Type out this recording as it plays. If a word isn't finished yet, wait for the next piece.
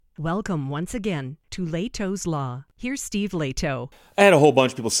Welcome once again to Leto's Law. Here's Steve Leto. I had a whole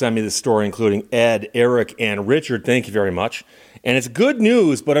bunch of people send me this story, including Ed, Eric, and Richard. Thank you very much. And it's good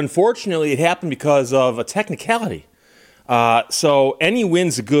news, but unfortunately it happened because of a technicality. So any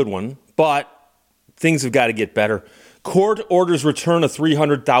win's a good one, but things have got to get better. Court orders return of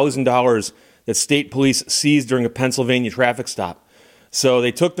 $300,000 that state police seized during a Pennsylvania traffic stop. So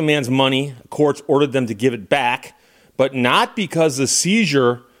they took the man's money. Courts ordered them to give it back, but not because the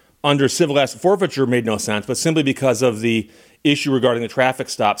seizure under civil asset forfeiture made no sense, but simply because of the issue regarding the traffic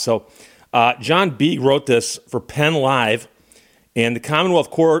stop. So John B. wrote this for Penn Live, and the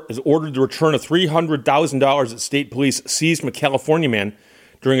Commonwealth Court has ordered the return of $300,000 that state police seized from a California man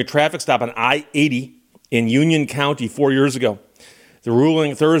during a traffic stop on I-80 in Union County 4 years ago. The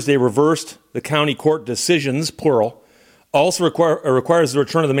ruling Thursday reversed the county court decisions, plural, also requires the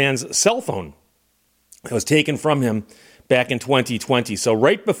return of the man's cell phone that was taken from him back in 2020. So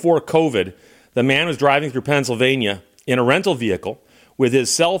right before COVID, the man was driving through Pennsylvania in a rental vehicle with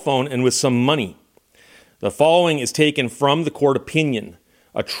his cell phone and with some money. The following is taken from the court opinion.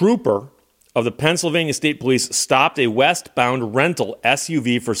 A trooper of the Pennsylvania State Police stopped a westbound rental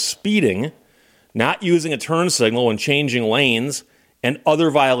SUV for speeding, not using a turn signal when changing lanes, and other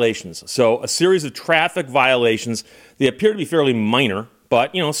violations. So a series of traffic violations. They appear to be fairly minor,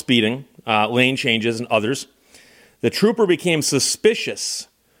 but, speeding, lane changes, and others. The trooper became suspicious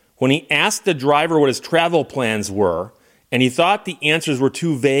when he asked the driver what his travel plans were, and he thought the answers were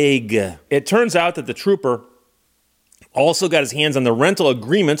too vague. It turns out that the trooper also got his hands on the rental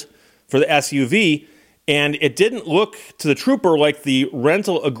agreement for the SUV, and it didn't look to the trooper like the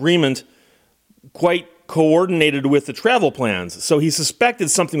rental agreement quite coordinated with the travel plans, so he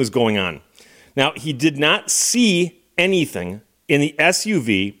suspected something was going on. Now, he did not see anything in the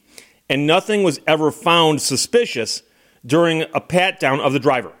SUV, and nothing was ever found suspicious during a pat-down of the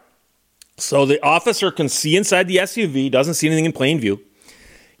driver. So the officer can see inside the SUV, doesn't see anything in plain view.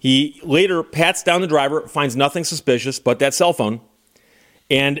 He later pats down the driver, finds nothing suspicious but that cell phone,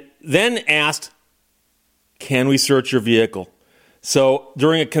 and then asked, "Can we search your vehicle?" So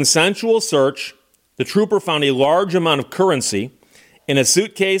during a consensual search, the trooper found a large amount of currency in a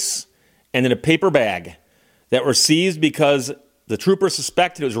suitcase and in a paper bag that were seized because the trooper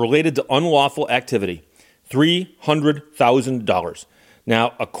suspected it was related to unlawful activity, $300,000.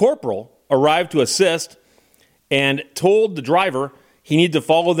 Now, a corporal arrived to assist and told the driver he needed to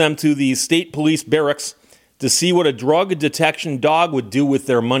follow them to the state police barracks to see what a drug detection dog would do with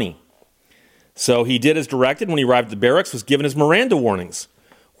their money. So he did as directed. When he arrived at the barracks, was given his Miranda warnings.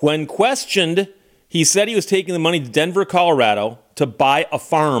 When questioned, he said he was taking the money to Denver, Colorado to buy a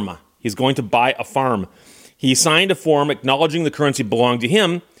farm. He's going to buy a farm. He signed a form acknowledging the currency belonged to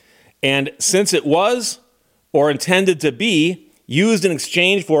him, and since it was, or intended to be, used in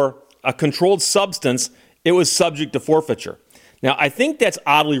exchange for a controlled substance, it was subject to forfeiture. Now, I think that's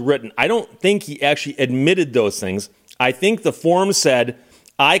oddly written. I don't think he actually admitted those things. I think the form said,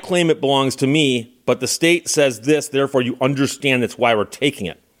 "I claim it belongs to me, but the state says this, therefore you understand that's why we're taking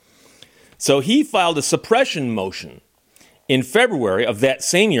it." So he filed a suppression motion in February of that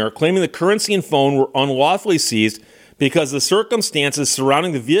same year, claiming the currency and phone were unlawfully seized because the circumstances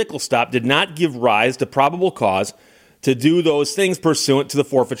surrounding the vehicle stop did not give rise to probable cause to do those things pursuant to the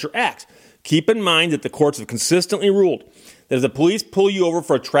Forfeiture Act. Keep in mind that the courts have consistently ruled that if the police pull you over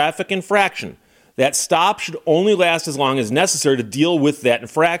for a traffic infraction, that stop should only last as long as necessary to deal with that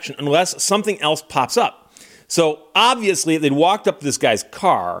infraction unless something else pops up. So obviously, if they'd walked up to this guy's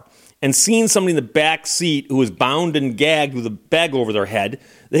car and seen somebody in the back seat who was bound and gagged with a bag over their head,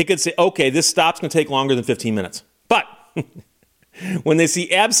 they could say, okay, this stop's going to take longer than 15 minutes. But when they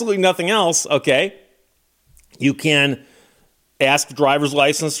see absolutely nothing else, okay, you can ask for driver's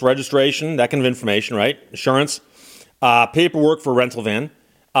license, registration, that kind of information, right? Insurance, paperwork for a rental van.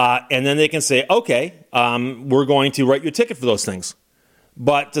 And then they can say, okay, we're going to write you a ticket for those things.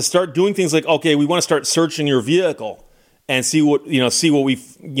 But to start doing things like, okay, we want to start searching your vehicle and see what we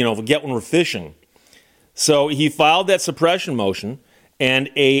get when we're fishing. So he filed that suppression motion, and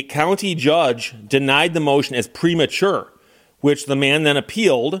a county judge denied the motion as premature, which the man then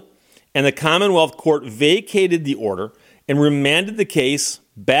appealed, and the Commonwealth Court vacated the order and remanded the case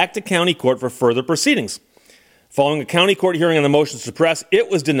back to county court for further proceedings. Following a county court hearing on the motion to suppress, it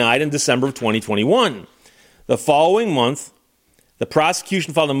was denied in December of 2021. The following month, the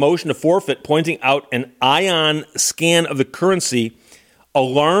prosecution filed a motion to forfeit, pointing out an ion scan of the currency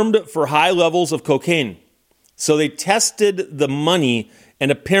alarmed for high levels of cocaine. So they tested the money,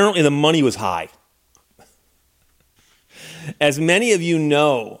 and apparently the money was high. As many of you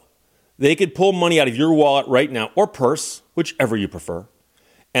know, they could pull money out of your wallet right now, or purse, whichever you prefer,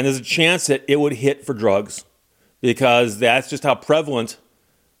 And there's a chance that it would hit for drugs because that's just how prevalent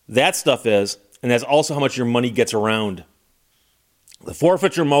that stuff is, and that's also how much your money gets around. The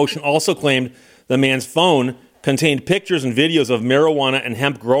forfeiture motion also claimed the man's phone contained pictures and videos of marijuana and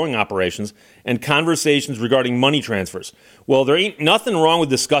hemp growing operations and conversations regarding money transfers. Well, there ain't nothing wrong with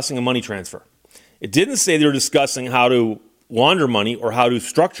discussing a money transfer. It didn't say they were discussing how to launder money or how to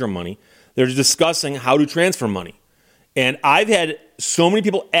structure money. They're discussing how to transfer money. And I've had so many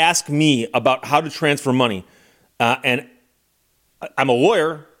people ask me about how to transfer money. And I'm a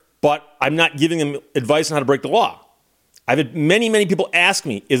lawyer, but I'm not giving them advice on how to break the law. I've had many, many people ask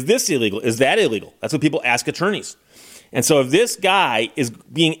me, is this illegal? Is that illegal? That's what people ask attorneys. And so if this guy is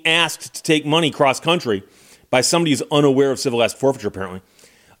being asked to take money cross-country by somebody who's unaware of civil asset forfeiture, apparently,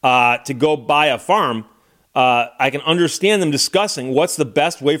 to go buy a farm, I can understand them discussing what's the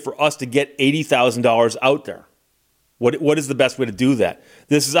best way for us to get $80,000 out there. What is the best way to do that?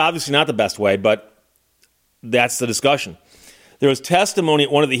 This is obviously not the best way, but that's the discussion. There was testimony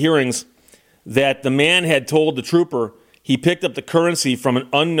at one of the hearings that the man had told the trooper he picked up the currency from an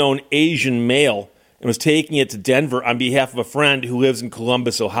unknown Asian male and was taking it to Denver on behalf of a friend who lives in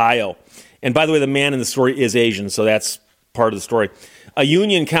Columbus, Ohio. And by the way, the man in the story is Asian, so that's part of the story. A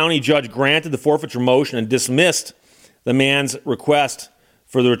Union County judge granted the forfeiture motion and dismissed the man's request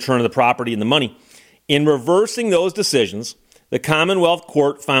for the return of the property and the money. In reversing those decisions, the Commonwealth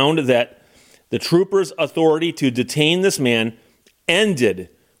Court found that the trooper's authority to detain this man ended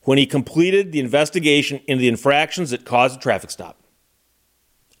when he completed the investigation into the infractions that caused the traffic stop.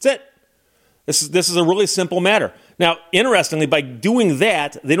 That's it. This is a really simple matter. Now, interestingly, by doing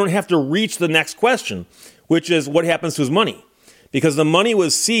that, they don't have to reach the next question, which is what happens to his money. Because the money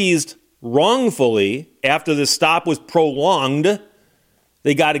was seized wrongfully after the stop was prolonged,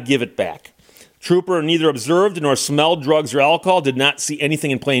 they got to give it back. Trooper neither observed nor smelled drugs or alcohol, did not see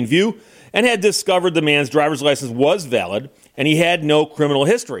anything in plain view, and had discovered the man's driver's license was valid, and he had no criminal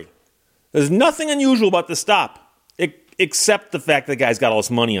history. There's nothing unusual about the stop, except the fact that the guy's got all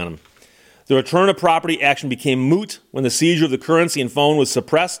this money on him. The return of property action became moot when the seizure of the currency and phone was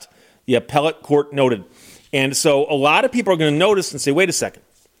suppressed, the appellate court noted. And so a lot of people are going to notice and say, wait a second.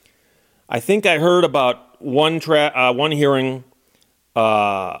 I think I heard about one hearing,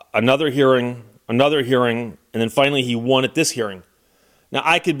 another hearing, and then finally he won at this hearing. Now,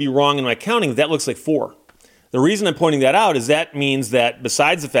 I could be wrong in my counting. That looks like 4. The reason I'm pointing that out is that means that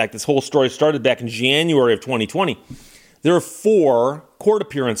besides the fact this whole story started back in January of 2020, there are 4 court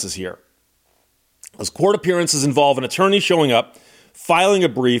appearances here. Those court appearances involve an attorney showing up, filing a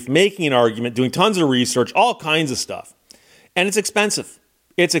brief, making an argument, doing tons of research, all kinds of stuff. And it's expensive.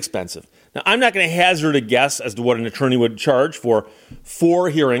 It's expensive. Now, I'm not going to hazard a guess as to what an attorney would charge for 4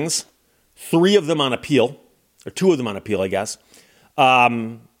 hearings, 3 of them on appeal, or 2 of them on appeal, I guess.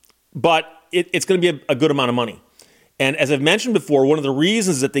 But it's going to be a good amount of money. And as I've mentioned before, one of the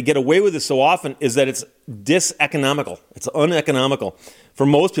reasons that they get away with this so often is that it's diseconomical. It's uneconomical for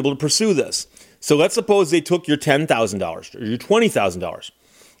most people to pursue this. So let's suppose they took your $10,000 or your $20,000.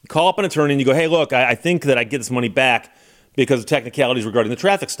 You call up an attorney and you go, hey, look, I think that I get this money back because of technicalities regarding the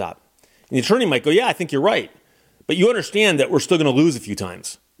traffic stop. And the attorney might go, yeah, I think you're right. But you understand that we're still going to lose a few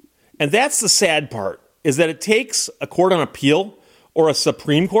times. And that's the sad part, is that it takes a court on appeal or a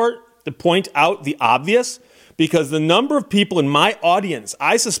Supreme Court to point out the obvious, because the number of people in my audience,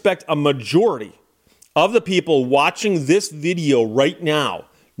 I suspect a majority of the people watching this video right now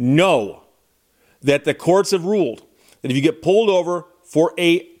know that the courts have ruled that if you get pulled over for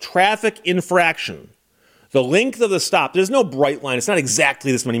a traffic infraction, the length of the stop, there's no bright line. It's not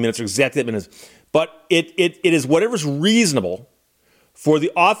exactly this many minutes or exactly that minutes, but it is whatever's reasonable for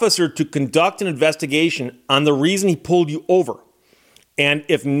the officer to conduct an investigation on the reason he pulled you over. And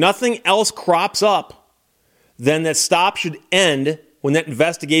if nothing else crops up, then that stop should end when that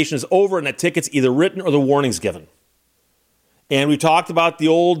investigation is over and that ticket's either written or the warning's given. And we talked about the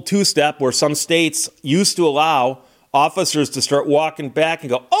old 2-step where some states used to allow officers to start walking back and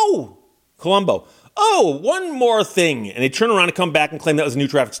go, oh, Colombo, oh, one more thing. And they turn around and come back and claim that was a new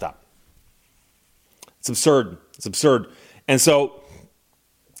traffic stop. It's absurd. It's absurd. And so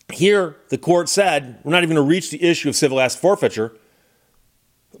here the court said, we're not even going to reach the issue of civil asset forfeiture,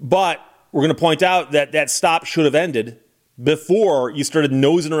 but we're going to point out that that stop should have ended before you started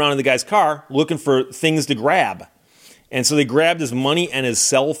nosing around in the guy's car looking for things to grab. And so they grabbed his money and his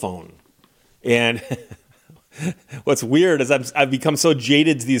cell phone. And what's weird is I've become so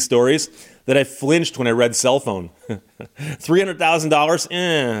jaded to these stories that I flinched when I read cell phone.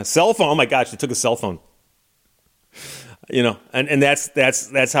 $300,000? Cell phone? Oh my gosh, they took a cell phone. You know, and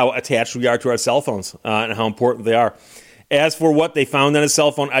that's how attached we are to our cell phones and how important they are. As for what they found on his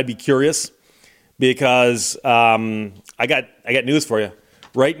cell phone, I'd be curious because I got news for you.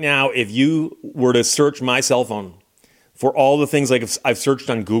 Right now, if you were to search my cell phone for all the things like I've searched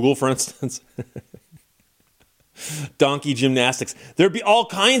on Google, for instance, donkey gymnastics, there'd be all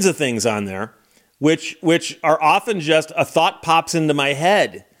kinds of things on there, which are often just a thought pops into my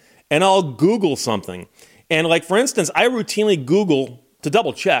head, and I'll Google something. And like, for instance, I routinely Google to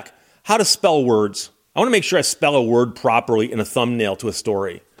double check how to spell words. I want to make sure I spell a word properly in a thumbnail to a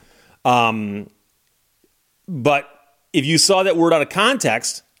story. But if you saw that word out of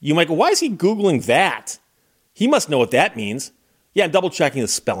context, you might go, why is he Googling that? He must know what that means. Yeah, I'm double checking the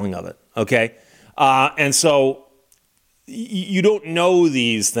spelling of it, okay? And so you don't know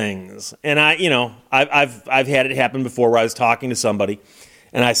these things. And I've had it happen before where I was talking to somebody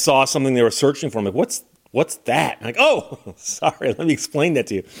and I saw something they were searching for. I'm like, what's that? I'm like, oh, sorry, let me explain that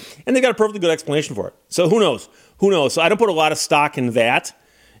to you. And they got a perfectly good explanation for it. So who knows? So I don't put a lot of stock in that.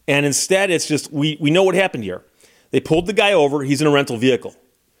 And instead, it's just, we know what happened here. They pulled the guy over. He's in a rental vehicle.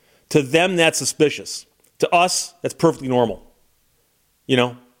 To them, that's suspicious. To us, that's perfectly normal. You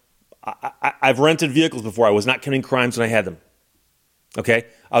know, I've rented vehicles before. I was not committing crimes when I had them. Okay?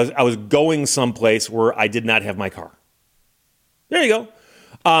 I was going someplace where I did not have my car. There you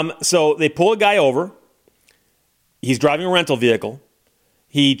go. So they pull a guy over. He's driving a rental vehicle.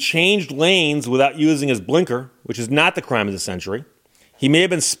 He changed lanes without using his blinker, which is not the crime of the century. He may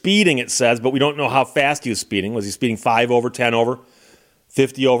have been speeding, it says, but we don't know how fast he was speeding. Was he speeding 5 over, 10 over,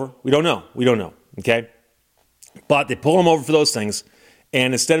 50 over? We don't know, okay? But they pull him over for those things,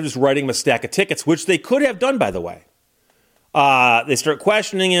 and instead of just writing him a stack of tickets, which they could have done, by the way, they start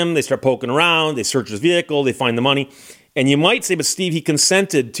questioning him, they start poking around, they search his vehicle, they find the money. And you might say, but Steve, he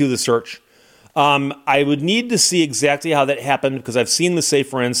consented to the search. I would need to see exactly how that happened, because I've seen them say,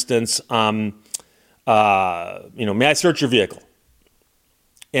 for instance, may I search your vehicle?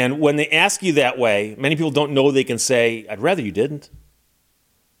 And when they ask you that way, many people don't know they can say, I'd rather you didn't.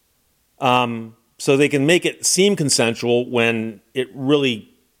 So they can make it seem consensual when it really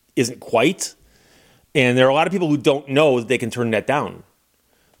isn't quite. And there are a lot of people who don't know that they can turn that down.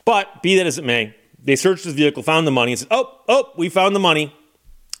 But be that as it may, they searched his vehicle, found the money, and said, oh, we found the money.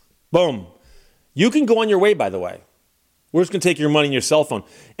 Boom. You can go on your way, by the way. We're just going to take your money and your cell phone.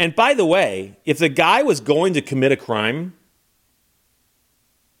 And by the way, if the guy was going to commit a crime,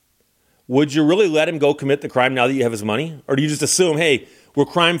 would you really let him go commit the crime now that you have his money? Or do you just assume, hey, we're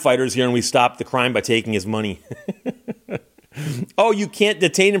crime fighters here and we stop the crime by taking his money? Oh, you can't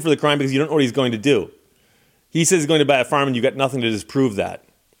detain him for the crime because you don't know what he's going to do. He says he's going to buy a farm and you got nothing to disprove that.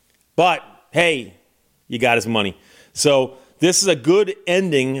 But, hey, you got his money. So this is a good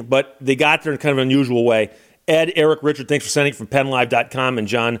ending, but they got there in kind of an unusual way. Ed, Eric, Richard, thanks for sending it from PennLive.com, and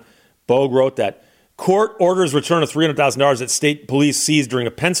John Bogue wrote that. Court orders return of $300,000 that state police seized during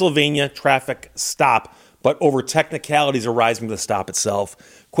a Pennsylvania traffic stop, but over technicalities arising from the stop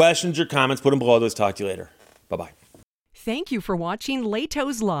itself. Questions or comments, put them below. Those. Talk to you later. Bye-bye. Thank you for watching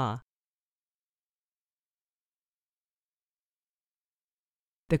Leto's Law.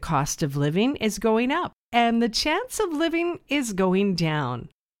 The cost of living is going up, and the chance of living is going down.